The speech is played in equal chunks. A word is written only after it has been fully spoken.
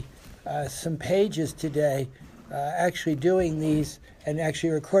some pages today. Actually doing these and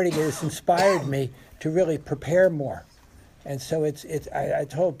actually recording it has inspired me to really prepare more. And so I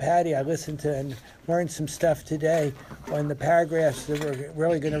told Patty I listened to and learned some stuff today on the paragraphs that we're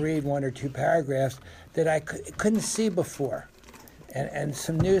really going to read, 1 or 2 paragraphs that I couldn't see before, and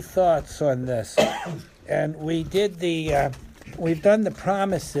some new thoughts on this. And we did we've done the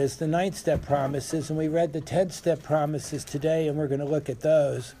promises, the 9-step promises, and we read the 10-step promises today, and we're going to look at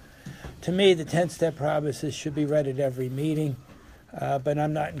those. To me, the 10-step promises should be read at every meeting, but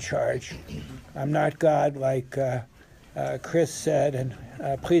I'm not in charge. I'm not God, like Chris said,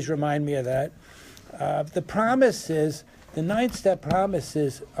 and please remind me of that. The promises, the 9-step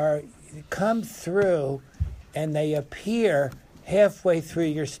promises, come through, and they appear halfway through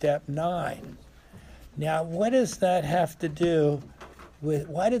your step 9. Now, what does that have to do with,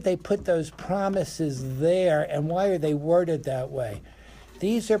 why did they put those promises there, and why are they worded that way?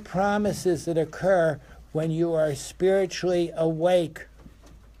 These are promises that occur when you are spiritually awake,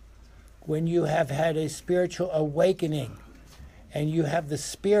 when you have had a spiritual awakening, and you have the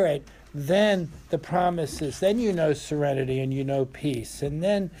Spirit, then the promises, then you know serenity and you know peace, and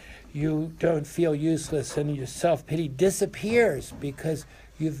then you don't feel useless, and your self-pity disappears because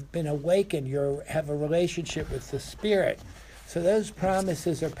you've been awakened, you have a relationship with the Spirit. So those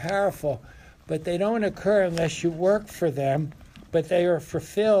promises are powerful, but they don't occur unless you work for them, but they are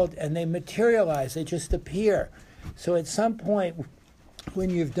fulfilled and they materialize, they just appear. So at some point, when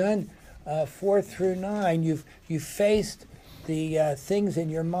you've done 4 through 9, you've faced the things in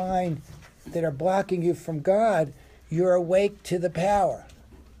your mind that are blocking you from God, you're awake to the power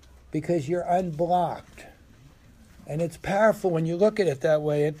because you're unblocked. And it's powerful when you look at it that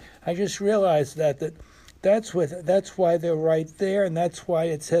way. And I just realized that's why they're right there, and that's why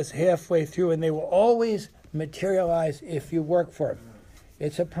it says halfway through, and they will always materialize if you work for them.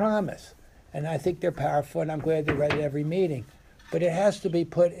 It's a promise. And I think they're powerful, and I'm glad they're read at every meeting. But it has to be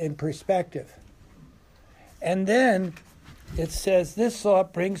put in perspective. And then it says, this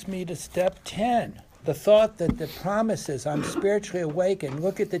thought brings me to step 10. The thought that the promises, I'm spiritually awakened.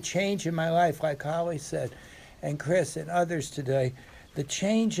 Look at the change in my life, like Holly said, and Chris and others today. The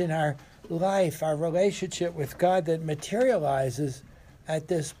change in our life, our relationship with God that materializes at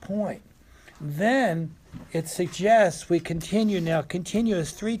this point. Then it suggests we continue now. Continue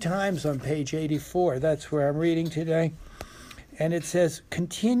is 3 times on page 84. That's where I'm reading today. And it says,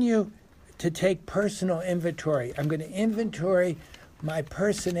 continue to take personal inventory. I'm going to inventory my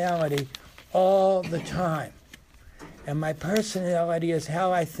personality all the time. And my personality is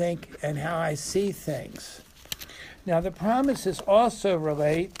how I think and how I see things. Now, the promises also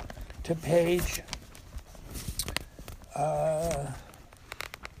relate to page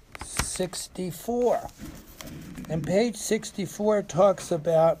 64. And page 64 talks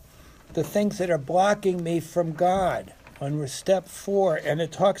about the things that are blocking me from God on step 4, and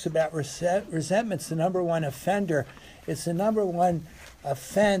it talks about resentment's the number one offender. It's the number one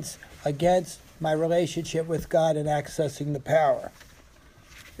offense against my relationship with God and accessing the power.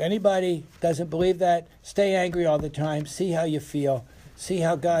 Anybody doesn't believe that, stay angry all the time, see how you feel, see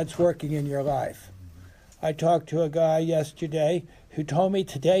how God's working in your life. I talked to a guy yesterday who told me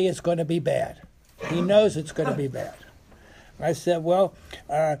today is going to be bad. He knows it's going to be bad. I said, well,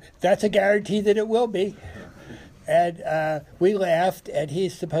 that's a guarantee that it will be. And we laughed, and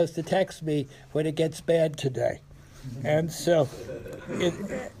he's supposed to text me when it gets bad today. And so,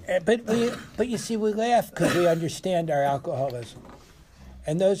 but you see, we laugh because we understand our alcoholism.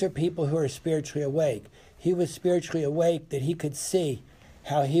 And those are people who are spiritually awake. He was spiritually awake that he could see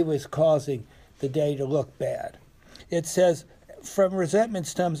how he was causing the day to look bad. It says, from resentment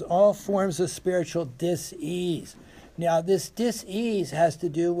stems all forms of spiritual dis-ease. Now, this dis-ease has to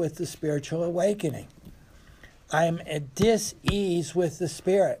do with the spiritual awakening. I'm at dis-ease with the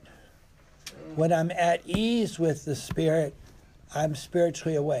Spirit. When I'm at ease with the Spirit, I'm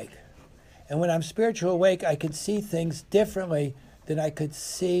spiritually awake. And when I'm spiritually awake, I can see things differently than I could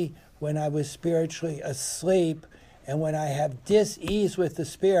see when I was spiritually asleep. And when I have dis-ease with the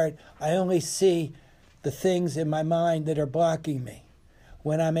Spirit, I only see the things in my mind that are blocking me.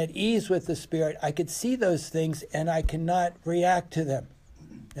 When I'm at ease with the Spirit, I could see those things and I cannot react to them.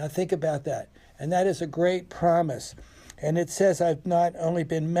 Now think about that. And that is a great promise. And it says I've not only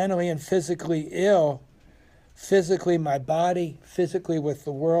been mentally and physically ill, physically my body, physically with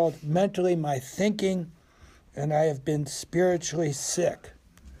the world, mentally my thinking, and I have been spiritually sick.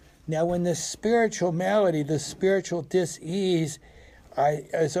 Now when this spiritual malady, this spiritual dis-ease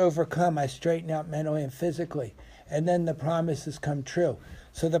is overcome, I straighten out mentally and physically. And then the promises come true.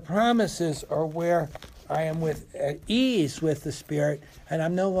 So the promises are where I am at ease with the Spirit, and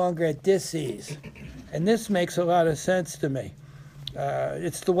I'm no longer at dis-ease. And this makes a lot of sense to me.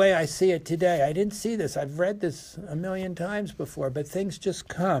 It's the way I see it today. I didn't see this. I've read this a million times before, but things just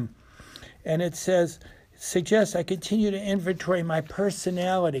come. And it suggests I continue to inventory my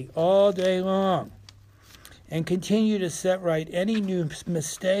personality all day long and continue to set right any new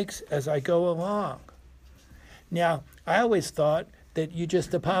mistakes as I go along. Now, I always thought that you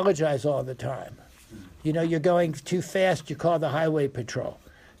just apologize all the time. You know, you're going too fast, you call the highway patrol.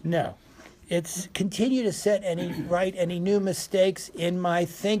 No. It's continue to set any new mistakes in my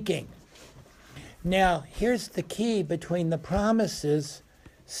thinking. Now, here's the key between the promises,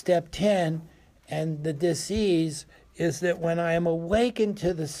 step 10, and the dis-ease, is that when I am awakened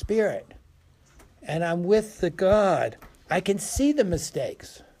to the Spirit and I'm with the God, I can see the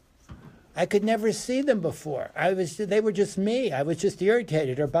mistakes. I could never see them before. They were just me. I was just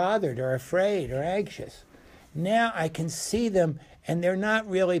irritated or bothered or afraid or anxious. Now I can see them, and they're not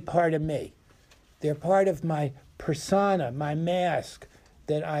really part of me. They're part of my persona, my mask,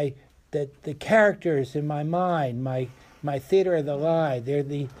 that the characters in my mind, my theater of the lie. They're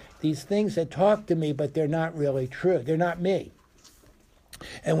these things that talk to me, but they're not really true. They're not me.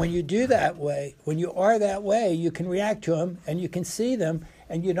 And when you do that way, when you are that way, you can react to them and you can see them,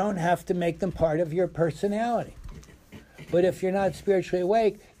 and you don't have to make them part of your personality. But if you're not spiritually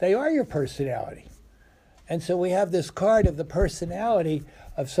awake, they are your personality. And so we have this card of the personality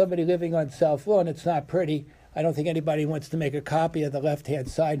of somebody living on self-will, and it's not pretty. I don't think anybody wants to make a copy of the left-hand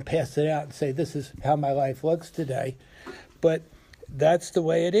side and pass it out and say, this is how my life looks today. But that's the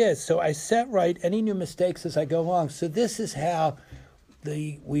way it is. So I set right any new mistakes as I go along. So this is how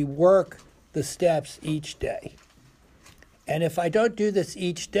we work the steps each day. And if I don't do this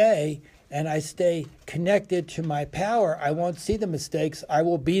each day and I stay connected to my power, I won't see the mistakes. I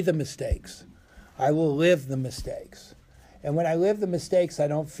will be the mistakes. I will live the mistakes. And when I live the mistakes, I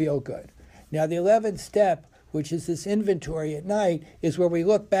don't feel good. Now, the 11th step, which is this inventory at night, is where we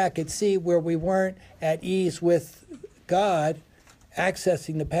look back and see where we weren't at ease with God,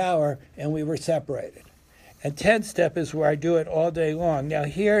 accessing the power, and we were separated. And 10th step is where I do it all day long. Now,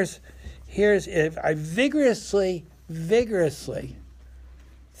 here's if I vigorously,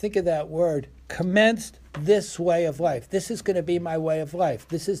 think of that word, commenced this way of life. This is going to be my way of life.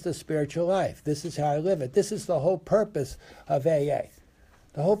 This is the spiritual life. This is how I live it. This is the whole purpose of AA.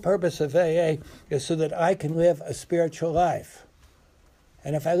 The whole purpose of AA is so that I can live a spiritual life.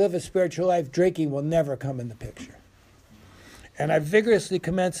 And if I live a spiritual life, drinking will never come in the picture. And I vigorously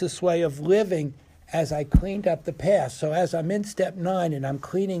commenced this way of living as I cleaned up the past. So as I'm in step 9 and I'm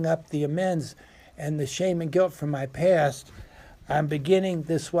cleaning up the amends and the shame and guilt from my past, I'm beginning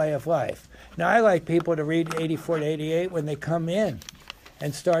this way of life. Now, I like people to read 84 to 88 when they come in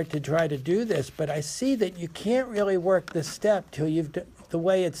and start to try to do this, but I see that you can't really work this step till you've done the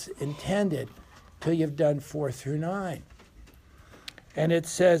way it's intended, till you've done 4 through 9. And it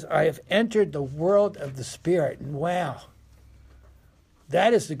says, I have entered the world of the Spirit. And wow,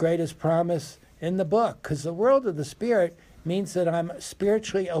 that is the greatest promise in the book, because the world of the Spirit means that I'm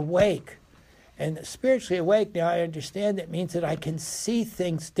spiritually awake. And spiritually awake, now I understand it means that I can see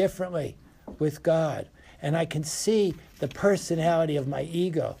things differently with God. And I can see the personality of my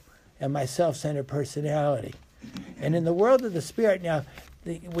ego and my self-centered personality. And in the world of the Spirit, now,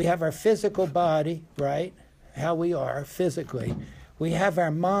 we have our physical body, right? How we are physically. We have our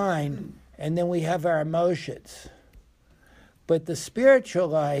mind, and then we have our emotions. But the spiritual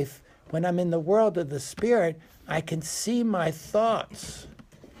life, when I'm in the world of the Spirit, I can see my thoughts.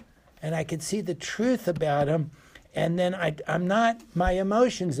 And I can see the truth about them, and then I'm not my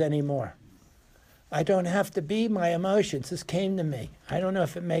emotions anymore. I don't have to be my emotions. This came to me. I don't know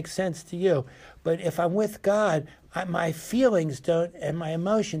if it makes sense to you, but if I'm with God, my feelings don't and my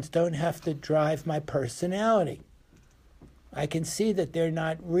emotions don't have to drive my personality. I can see that they're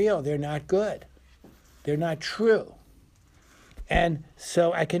not real, they're not good, they're not true. And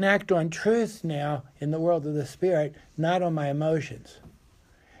so I can act on truth now in the world of the Spirit, not on my emotions.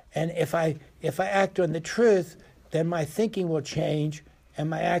 And if I act on the truth, then my thinking will change, and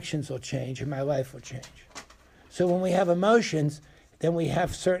my actions will change, and my life will change. So when we have emotions, then we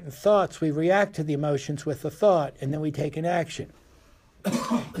have certain thoughts. We react to the emotions with a thought, and then we take an action.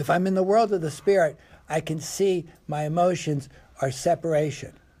 If I'm in the world of the Spirit, I can see my emotions are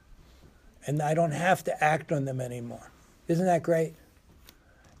separation, and I don't have to act on them anymore. Isn't that great?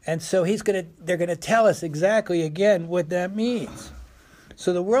 And so they're going to tell us exactly, again, what that means.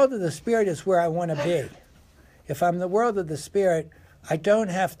 So the world of the Spirit is where I want to be. If I'm in the world of the Spirit, I don't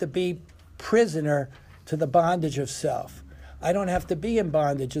have to be prisoner to the bondage of self. I don't have to be in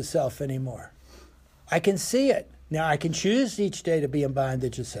bondage of self anymore. I can see it. Now, I can choose each day to be in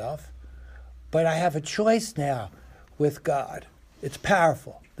bondage of self, but I have a choice now with God. It's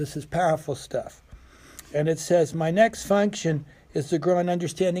powerful. This is powerful stuff. And it says, my next function is to grow in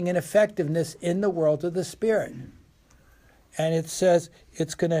understanding and effectiveness in the world of the Spirit. And it says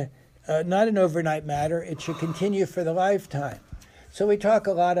it's going to, not an overnight matter, it should continue for the lifetime. So we talk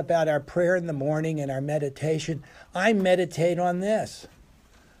a lot about our prayer in the morning and our meditation. I meditate on this.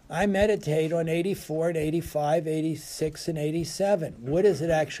 I meditate on 84 and 85, 86 and 87. What is it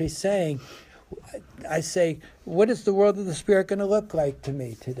actually saying? I say, what is the world of the Spirit going to look like to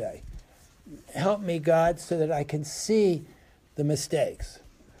me today? Help me, God, so that I can see the mistakes.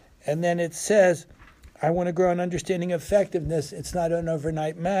 And then it says, I want to grow in understanding effectiveness. It's not an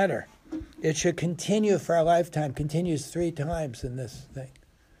overnight matter. It should continue for a lifetime. Continues 3 times in this thing.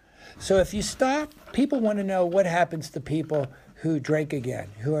 So if you stop, people want to know what happens to people who drink again,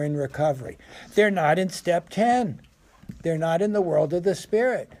 who are in recovery. They're not in step 10. They're not in the world of the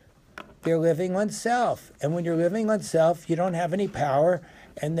Spirit. They're living on self. And when you're living on self, you don't have any power.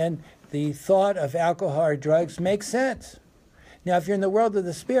 And then the thought of alcohol or drugs makes sense. Now, if you're in the world of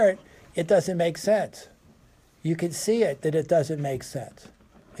the Spirit, it doesn't make sense. You can see it, that it doesn't make sense.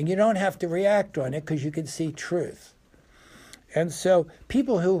 And you don't have to react on it because you can see truth. And so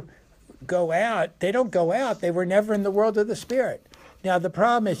people who go out, they don't go out. They were never in the world of the Spirit. Now, the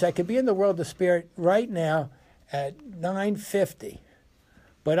problem is I could be in the world of the Spirit right now at 9:50,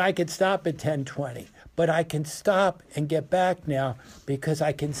 but I could stop at 10:20. But I can stop and get back now because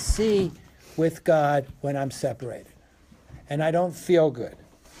I can see with God when I'm separated. And I don't feel good.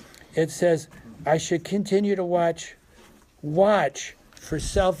 It says, I should continue to watch for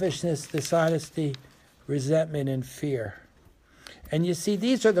selfishness, dishonesty, resentment, and fear. And you see,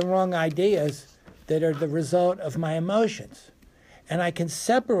 these are the wrong ideas that are the result of my emotions. And I can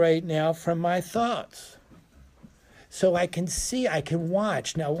separate now from my thoughts. So I can see, I can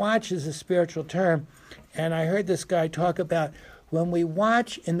watch. Now, watch is a spiritual term. And I heard this guy talk about when we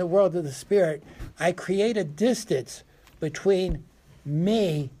watch in the world of the Spirit, I create a distance between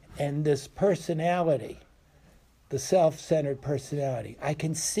me and this personality, the self-centered personality. I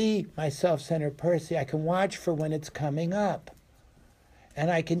can see my self-centered personality. I can watch for when it's coming up. And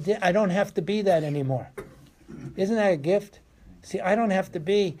I don't have to be that anymore. Isn't that a gift? See, I don't have to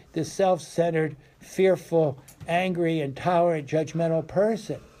be this self-centered, fearful, angry, intolerant, judgmental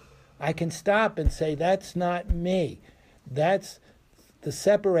person. I can stop and say, that's not me. That's the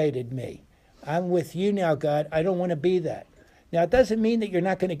separated me. I'm with you now, God. I don't want to be that. Now, it doesn't mean that you're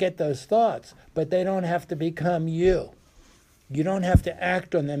not going to get those thoughts, but they don't have to become you. You don't have to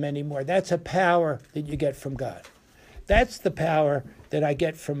act on them anymore. That's a power that you get from God. That's the power that I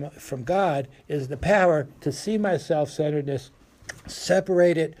get from God, is the power to see my self-centeredness,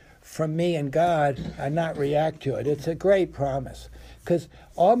 separate it from me and God, and not react to it. It's a great promise. Because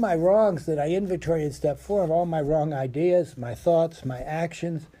all my wrongs that I inventory in step 4, all my wrong ideas, my thoughts, my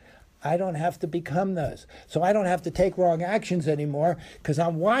actions, I don't have to become those. So I don't have to take wrong actions anymore because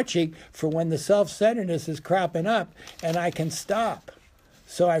I'm watching for when the self-centeredness is cropping up and I can stop.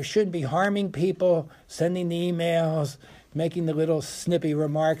 So I shouldn't be harming people, sending the emails, making the little snippy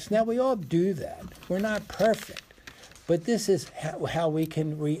remarks. Now, we all do that. We're not perfect. But this is how we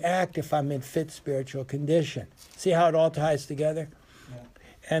can react if I'm in fit spiritual condition. See how it all ties together? Yeah.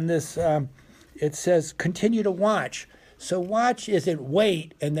 And this, it says, continue to watch. So watch isn't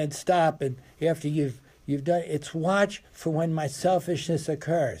wait and then stop and after you've done, it's watch for when my selfishness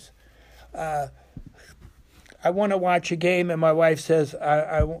occurs. I want to watch a game and my wife says,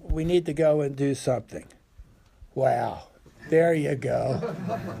 we need to go and do something. Wow, there you go.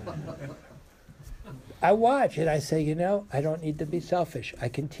 I watch and I say, I don't need to be selfish. I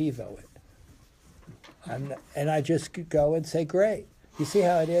can TiVo it. And I just go and say, great. You see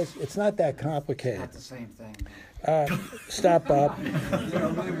how it is? It's not that complicated. Not the same thing. Stop, Bob.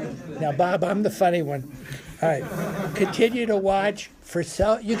 Now, Bob, I'm the funny one. All right. Continue to watch for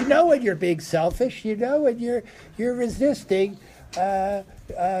self. You know when you're being selfish. You know when you're resisting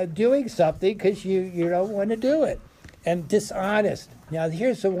doing something because you don't want to do it. And dishonest. Now,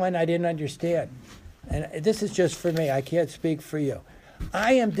 here's the one I didn't understand. And this is just for me. I can't speak for you.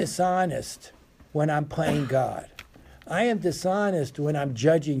 I am dishonest when I'm playing God. I am dishonest when I'm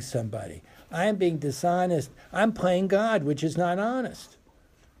judging somebody. I am being dishonest. I'm playing God, which is not honest.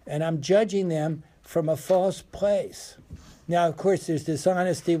 And I'm judging them from a false place. Now, of course, there's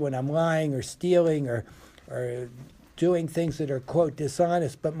dishonesty when I'm lying or stealing or doing things that are, quote,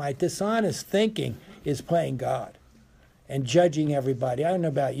 dishonest. But my dishonest thinking is playing God and judging everybody. I don't know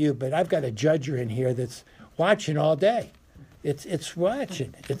about you, but I've got a judger in here that's watching all day. It's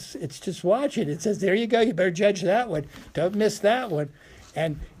watching. It's just watching. It says, there you go. You better judge that one. Don't miss that one,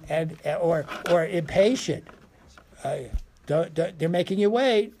 and or impatient. Don't they're making you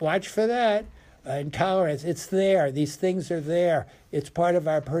wait. Watch for that. Intolerance. It's there. These things are there. It's part of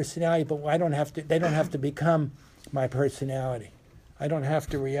our personality. But I don't have to. They don't have to become my personality. I don't have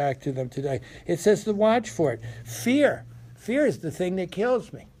to react to them today. It says to watch for it. Fear. Fear is the thing that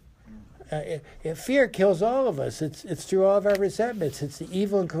kills me. Fear kills all of us. It's through all of our resentments. It's the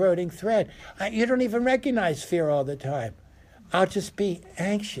evil and corroding thread. You don't even recognize fear all the time. I'll just be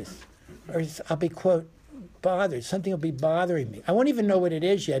anxious, or I'll be, quote, bothered. Something will be bothering me. I won't even know what it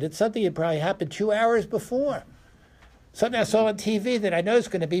is yet. It's something that probably happened 2 hours before. Something I saw on TV that I know is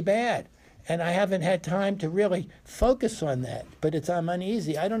going to be bad. And I haven't had time to really focus on that. But I'm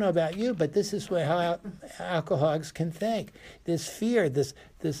uneasy. I don't know about you, but this is how alcoholics can think. This fear, this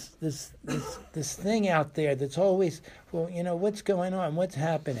thing out there that's always, well, what's going on? What's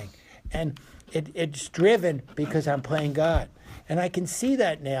happening? And it's driven because I'm playing God. And I can see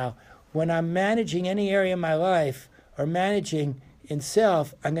that now. When I'm managing any area of my life or managing in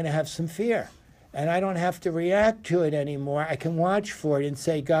self, I'm going to have some fear. And I don't have to react to it anymore. I can watch for it and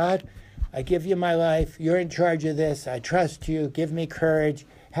say, God, I give you my life. You're in charge of this. I trust you. Give me courage.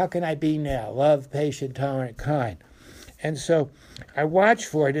 How can I be now? Love, patient, tolerant, kind. And so I watch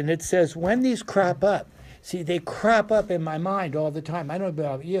for it, and it says when these crop up, see, they crop up in my mind all the time. I don't know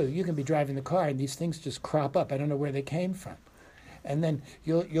about you. You can be driving the car, and these things just crop up. I don't know where they came from. And then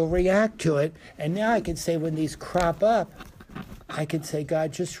you'll react to it. And now I can say when these crop up, I can say,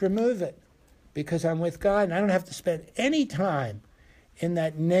 God, just remove it because I'm with God, and I don't have to spend any time in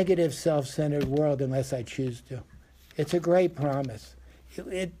that negative self-centered world unless I choose to. It's a great promise.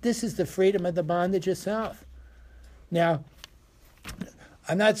 This is the freedom of the bondage of self. Now,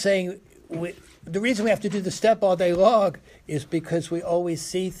 I'm not saying the reason we have to do the step all day long is because we always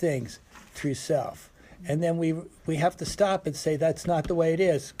see things through self. And then we have to stop and say, that's not the way it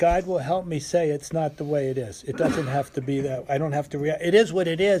is. God will help me say it's not the way it is. It doesn't have to be that. I don't have to react. It is what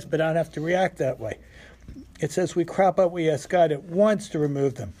it is, but I don't have to react that way. It says we crop up, we ask God at once to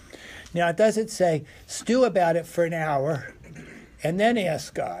remove them. Now, it doesn't say stew about it for an hour and then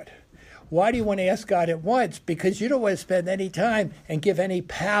ask God. Why do you want to ask God at once? Because you don't want to spend any time and give any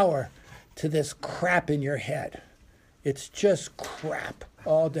power to this crap in your head. It's just crap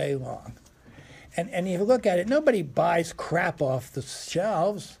all day long. And if you look at it, nobody buys crap off the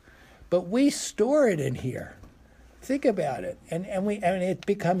shelves, but we store it in here. Think about it. And it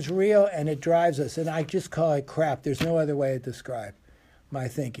becomes real and it drives us. And I just call it crap. There's no other way to describe my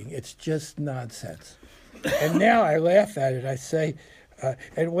thinking. It's just nonsense. And now I laugh at it. I say,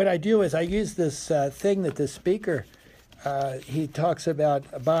 and what I do is I use this thing that the speaker, he talks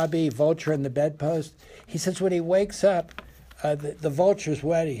about Bobby, vulture in the bedpost. He says when he wakes up, the vulture's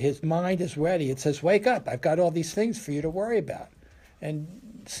ready. His mind is ready. It says, wake up. I've got all these things for you to worry about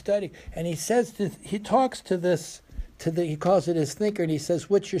and study. And he says, he talks to this, he calls it his thinker, and he says,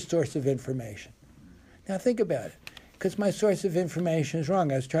 what's your source of information? Now think about it, because my source of information is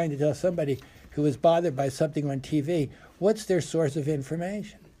wrong. I was trying to tell somebody who was bothered by something on TV, what's their source of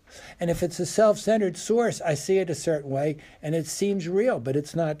information? And if it's a self-centered source, I see it a certain way, and it seems real, but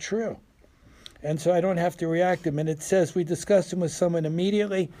it's not true. And so I don't have to react to them. And it says we discuss them with someone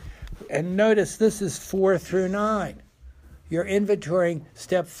immediately. And notice this is 4 through 9. You're inventorying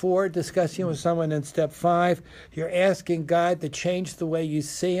step 4, discussing with someone in step 5. You're asking God to change the way you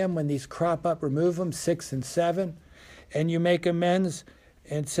see them when these crop up, remove them, 6 and 7. And you make amends,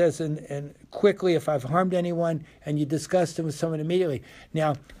 and it says, and quickly if I've harmed anyone, and you discuss them with someone immediately.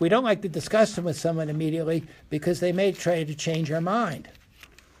 Now, we don't like to discuss them with someone immediately because they may try to change our mind.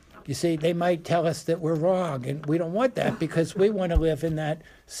 You see, they might tell us that we're wrong, and we don't want that because we want to live in that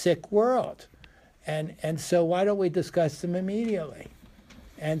sick world. And so why don't we discuss them immediately?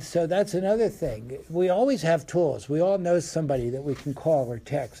 And so that's another thing. We always have tools. We all know somebody that we can call or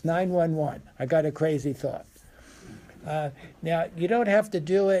text. 911, I got a crazy thought. Now, you don't have to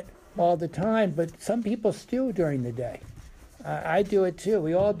do it all the time, but some people stew during the day. I do it too.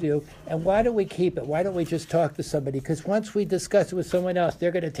 We all do. And why don't we keep it? Why don't we just talk to somebody? Because once we discuss it with someone else, they're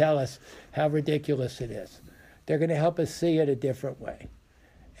going to tell us how ridiculous it is. They're going to help us see it a different way.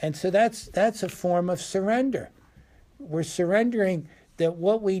 And so that's a form of surrender. We're surrendering that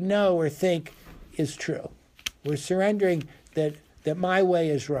what we know or think is true. We're surrendering that my way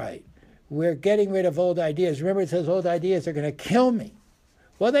is right. We're getting rid of old ideas. Remember, it says old ideas are going to kill me.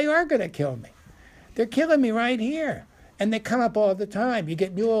 Well, they are going to kill me. They're killing me right here. And they come up all the time. You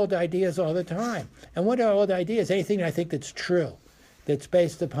get new old ideas all the time. And what are old ideas? Anything I think that's true, that's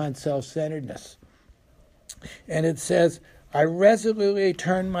based upon self-centeredness. And it says, I resolutely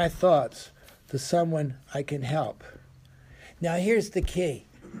turn my thoughts to someone I can help. Now here's the key.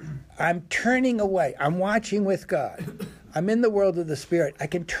 I'm turning away. I'm watching with God. I'm in the world of the Spirit. I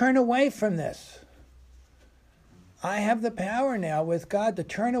can turn away from this. I have the power now with God to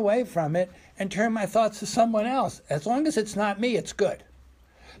turn away from it and turn my thoughts to someone else. As long as it's not me, it's good.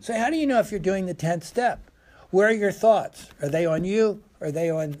 So how do you know if you're doing the 10th step? Where are your thoughts? Are they on you or are they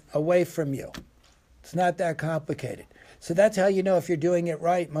on away from you? It's not that complicated. So that's how you know if you're doing it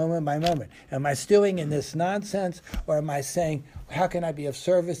right moment by moment. Am I stewing in this nonsense, or am I saying, how can I be of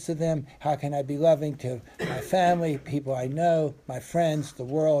service to them? How can I be loving to my family, people I know, my friends, the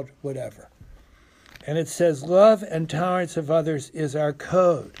world, whatever? And it says, love and tolerance of others is our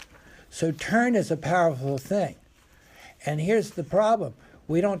code. So turn is a powerful thing. And here's the problem.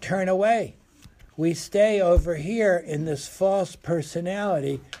 We don't turn away. We stay over here in this false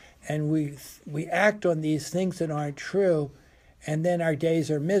personality, and we act on these things that aren't true, and then our days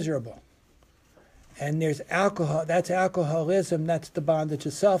are miserable. And there's alcohol. That's alcoholism. That's the bondage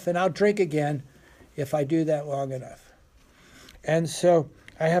of self. And I'll drink again if I do that long enough. And so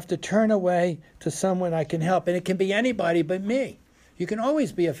I have to turn away to someone I can help. And it can be anybody but me. You can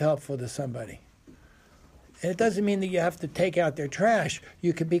always be of helpful to somebody. And it doesn't mean that you have to take out their trash.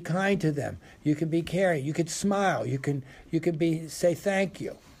 You can be kind to them. You can be caring. You can smile. You can say thank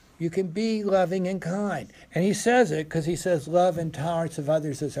you. You can be loving and kind. And he says it because he says love and tolerance of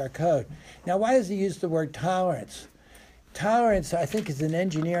others is our code. Now, why does he use the word tolerance? Tolerance, I think, is an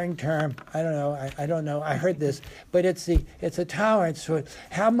engineering term. I don't know. I heard this. But it's a tolerance for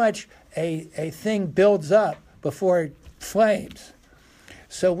how much a thing builds up before it flames.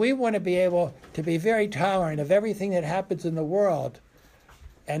 So we want to be able to be very tolerant of everything that happens in the world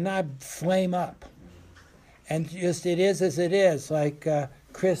and not flame up. And just it is as it is, like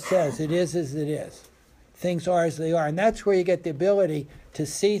Chris says, it is as it is. Things are as they are. And that's where you get the ability to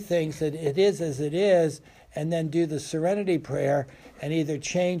see things that it is as it is, and then do the serenity prayer and either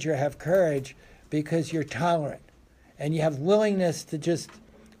change or have courage because you're tolerant. And you have willingness to just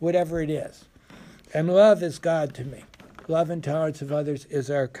whatever it is. And love is God to me. Love and tolerance of others is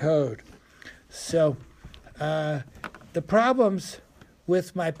our code. So the problems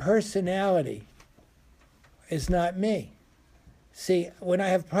with my personality is not me. See, when I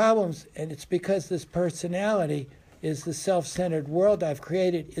have problems, and it's because this personality is the self-centered world I've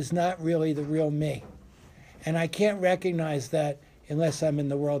created, is not really the real me. And I can't recognize that unless I'm in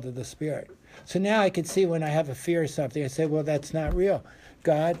the world of the Spirit. So now I can see when I have a fear or something, I say, well, that's not real.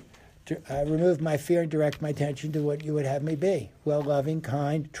 God, remove my fear and direct my attention to what you would have me be. Well, loving,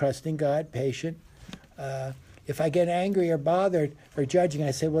 kind, trusting God, patient. If I get angry or bothered or judging,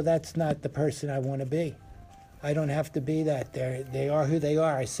 I say, well, that's not the person I want to be. I don't have to be that. They are who they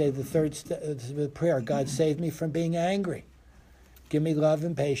are. I say the third the prayer, God save me from being angry. Give me love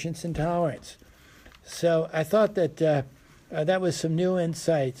and patience and tolerance. So I thought that that was some new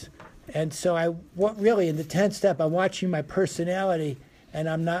insights. And so really, in the 10th step, I'm watching my personality, and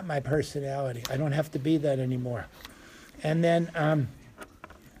I'm not my personality. I don't have to be that anymore. And then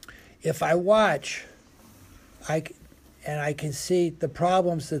if I watch, I can see the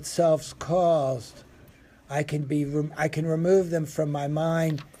problems that self's caused. I can remove them from my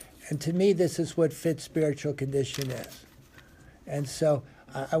mind, and to me, this is what fit spiritual condition is. And so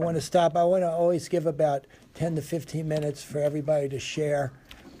I want to stop. I want to always give about 10 to 15 minutes for everybody to share,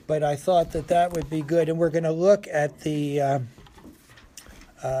 but I thought that would be good. And we're going to look at the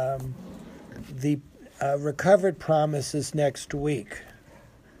recovered promises next week.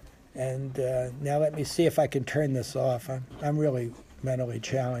 And now let me see if I can turn this off. I'm really mentally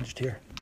challenged here.